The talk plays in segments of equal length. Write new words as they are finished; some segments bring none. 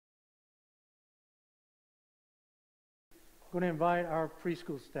going to invite our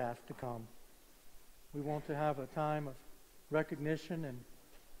preschool staff to come. We want to have a time of recognition and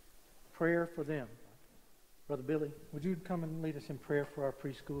prayer for them. Brother Billy, would you come and lead us in prayer for our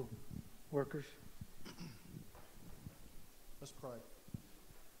preschool workers? Let's pray.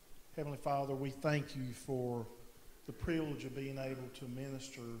 Heavenly Father, we thank you for the privilege of being able to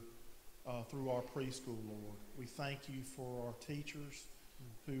minister through our preschool, Lord. We thank you for our teachers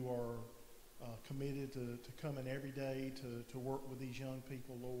who are committed to coming every day to work with these young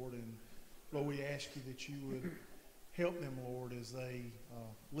people, Lord. And Lord, we ask you that you would help them, Lord, as they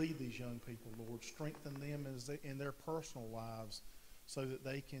lead these young people, Lord. Strengthen them in their personal lives so that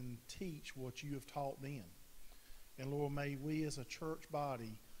they can teach what you have taught them. And Lord, may we as a church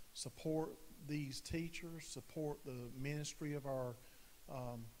body support these teachers, support the ministry of our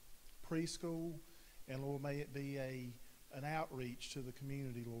preschool, and Lord, may it be an outreach to the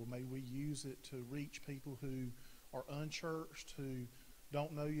community, Lord. May we use it to reach people who are unchurched, who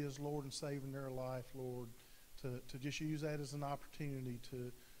don't know you as Lord and Savior in their life, Lord, to just use that as an opportunity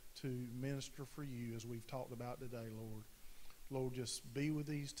to minister for you as we've talked about today, Lord. Lord, just be with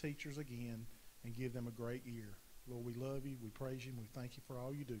these teachers again and give them a great year. Lord, we love you, we praise you, and we thank you for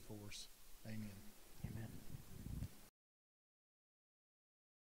all you do for us. Amen. Amen.